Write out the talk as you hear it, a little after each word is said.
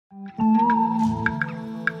Welcome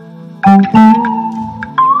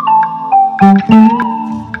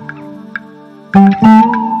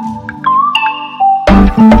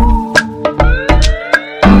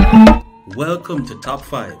to Top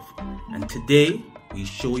 5, and today we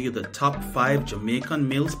show you the top 5 Jamaican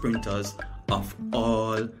male sprinters of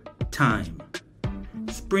all time.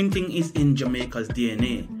 Sprinting is in Jamaica's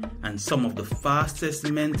DNA, and some of the fastest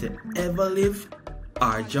men to ever live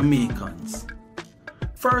are Jamaicans.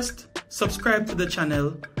 First, subscribe to the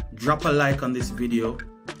channel, drop a like on this video,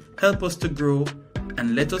 help us to grow,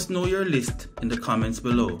 and let us know your list in the comments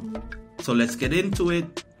below. So let's get into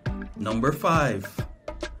it. Number 5.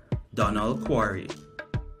 Donald Quarry.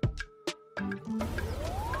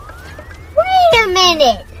 Wait a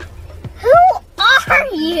minute! Who are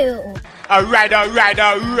you? Alright. You're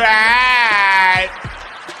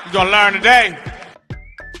gonna learn today.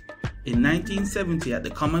 In 1970 at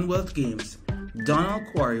the Commonwealth Games, Donald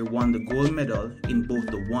Quarry won the gold medal in both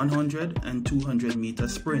the 100 and 200 meter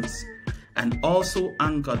sprints, and also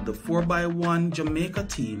anchored the 4x1 Jamaica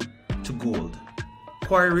team to gold.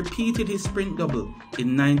 Quarry repeated his sprint double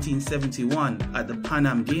in 1971 at the Pan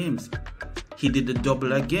Am Games. He did the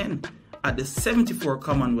double again at the 74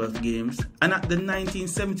 Commonwealth Games, and at the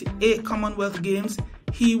 1978 Commonwealth Games,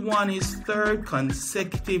 he won his third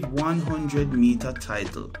consecutive 100 meter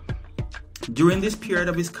title. During this period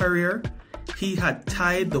of his career, he had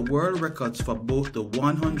tied the world records for both the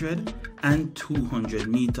 100 and 200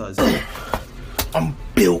 meters. I'm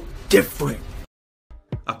built different.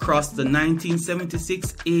 Across the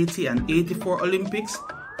 1976, 80 and 84 Olympics,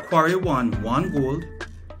 Quarry won 1 gold,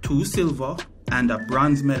 2 silver and a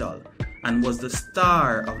bronze medal, and was the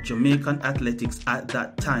star of Jamaican athletics at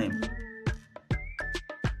that time.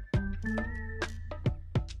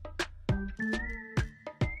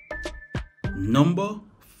 Number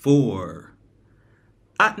 4.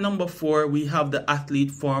 At number 4, we have the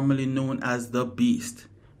athlete formerly known as the Beast,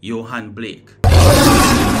 Johan Blake.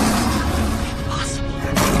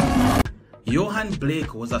 Johan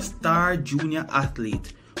Blake was a star junior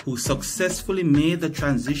athlete who successfully made the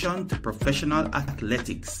transition to professional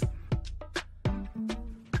athletics.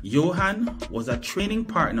 Johan was a training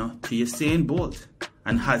partner to Usain Bolt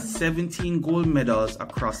and has 17 gold medals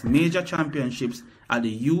across major championships at the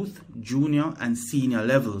youth, junior and senior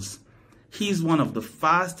levels. He's one of the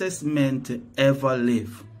fastest men to ever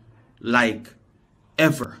live. Like,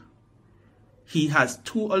 ever. He has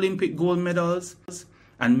 2 Olympic gold medals,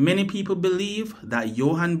 and many people believe that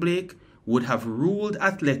Johan Blake would have ruled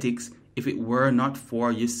athletics if it were not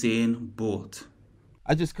for Usain Bolt.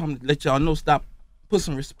 I just come to let y'all know, put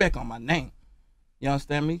some respect on my name. You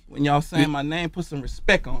understand me? When y'all saying my name, put some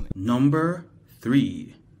respect on it. Number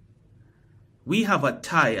 3. We have a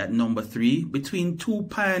tie at number 3 between 2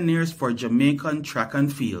 pioneers for Jamaican track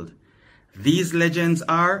and field. These legends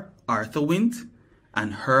are Arthur Wint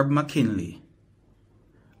and Herb McKinley.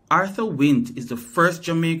 Arthur Wint is the first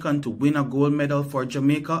Jamaican to win a gold medal for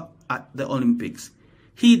Jamaica at the Olympics.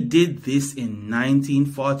 He did this in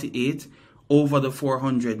 1948 over the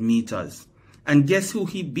 400 meters. And guess who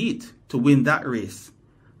he beat to win that race?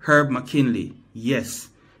 Herb McKinley. Yes,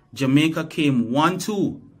 Jamaica came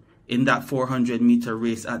 1-2 in that 400 meter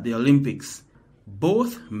race at the Olympics.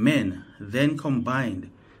 Both men then combined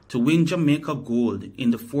to win Jamaica gold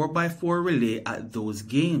in the 4x4 relay at those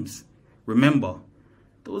games. Remember,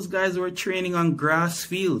 those guys were training on grass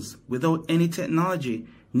fields without any technology,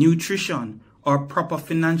 nutrition, or proper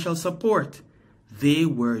financial support. They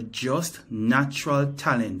were just natural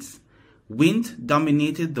talents. Wint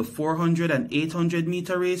dominated the 400 and 800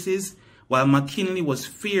 meter races, while McKinley was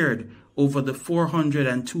feared over the 400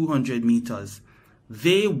 and 200 meters.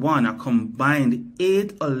 They won a combined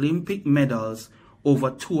 8 Olympic medals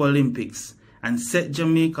over 2 Olympics and set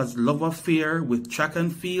Jamaica's love affair with track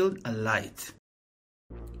and field alight.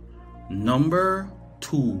 Number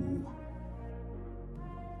 2.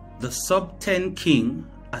 The sub-10 king,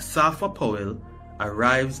 Asafa Powell,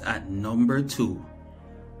 arrives at number 2.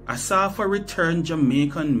 Asafa returned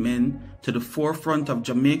Jamaican men to the forefront of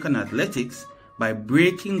Jamaican athletics by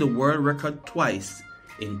breaking the world record twice,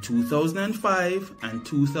 in 2005 and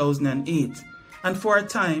 2008, and for a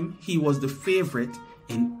time he was the favorite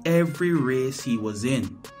in every race he was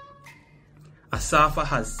in. Asafa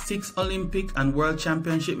has 6 Olympic and World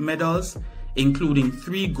Championship medals, including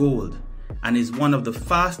 3 gold, and is one of the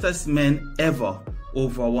fastest men ever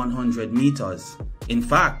over 100 meters. In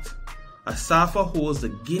fact, Asafa holds the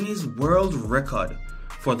Guinness World Record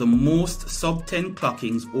for the most sub-10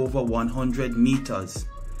 clockings over 100 meters.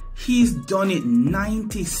 He's done it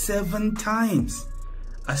 97 times.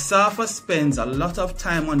 Asafa spends a lot of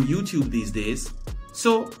time on YouTube these days,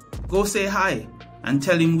 so Go say hi and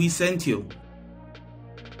tell him we sent you.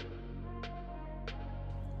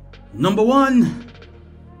 Number 1.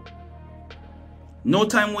 No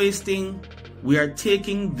time wasting, we are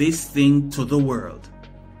taking this thing to the world.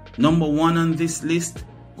 Number 1 on this list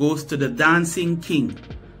goes to the dancing king,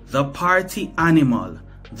 the party animal,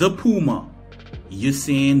 the Puma,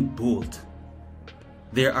 Usain Bolt.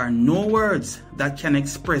 There are no words that can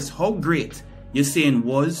express how great Usain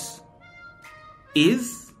was,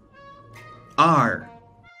 is, are.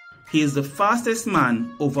 He is the fastest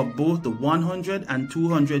man over both the 100 and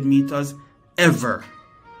 200 meters ever,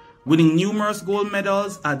 winning numerous gold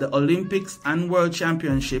medals at the Olympics and World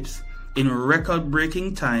Championships in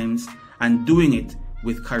record-breaking times and doing it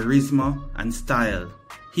with charisma and style.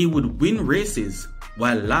 He would win races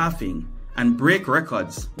while laughing and break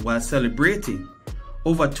records while celebrating.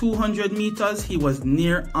 Over 200 meters, he was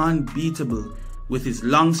near unbeatable with his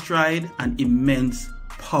long stride and immense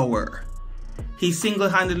power. He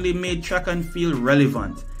single-handedly made track and field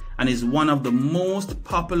relevant and is one of the most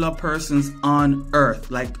popular persons on Earth,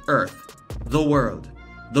 like Earth, the world,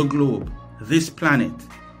 the globe, this planet.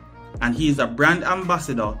 And he is a brand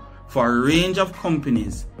ambassador for a range of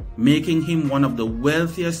companies, making him one of the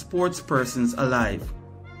wealthiest sports persons alive,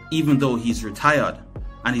 even though he's retired,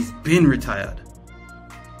 and he's been retired.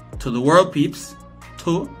 To the world, peeps,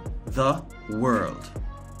 to the world.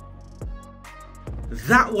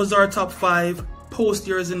 That was our top 5. Post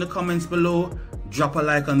yours in the comments below. Drop a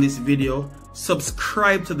like on this video.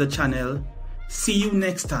 Subscribe to the channel. See you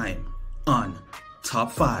next time on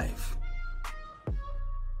Top 5.